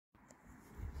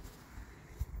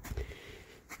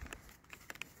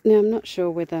Now I'm not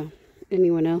sure whether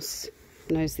anyone else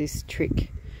knows this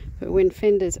trick, but when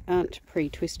fenders aren't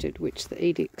pre-twisted, which the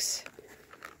Edix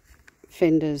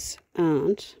fenders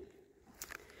aren't,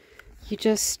 you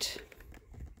just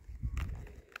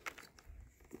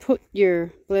put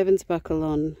your Blevins buckle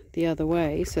on the other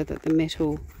way so that the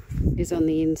metal is on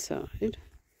the inside.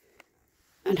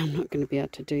 And I'm not going to be able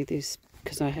to do this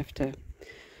because I have to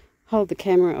hold the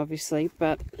camera obviously,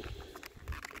 but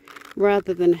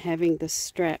rather than having the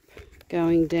strap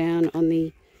going down on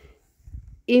the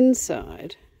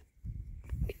inside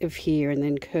of here and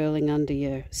then curling under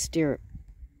your stirrup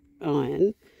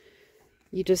iron,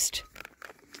 you just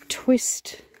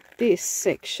twist this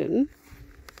section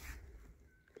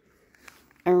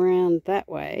around that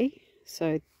way,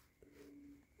 so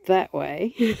that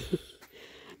way,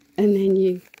 and then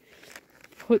you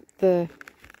put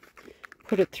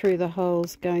it through the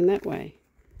holes going that way,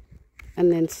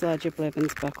 and then slide your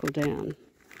Blevins buckle down.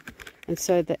 And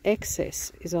so the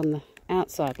excess is on the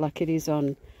outside, like it is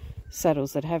on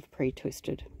saddles that have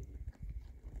pre-twisted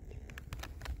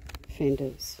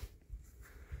fenders.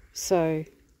 So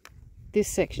this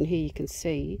section here, you can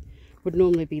see, would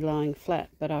normally be lying flat,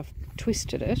 but I've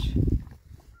twisted it.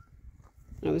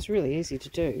 It was really easy to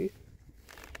do.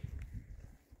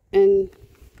 And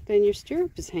then your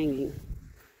stirrup is hanging.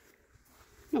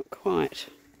 Not quite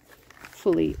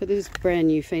fully, but this is brand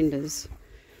new fenders.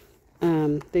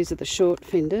 These are the short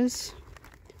fenders,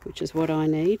 which is what I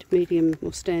need. Medium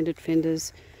or standard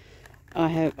fenders,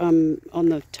 I'm on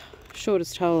the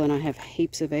shortest hole and I have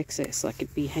heaps of excess, like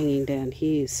it'd be hanging down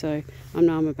here. So I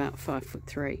know I'm about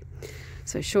 5'3".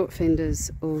 So short fenders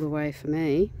all the way for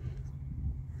me.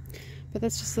 But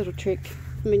that's just a little trick.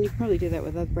 I mean, you can probably do that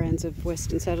with other brands of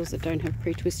Western saddles that don't have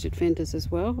pre-twisted fenders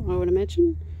as well, I would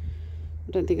imagine.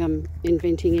 I don't think I'm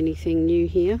inventing anything new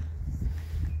here,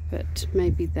 but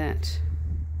maybe that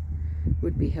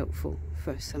would be helpful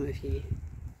for some of you.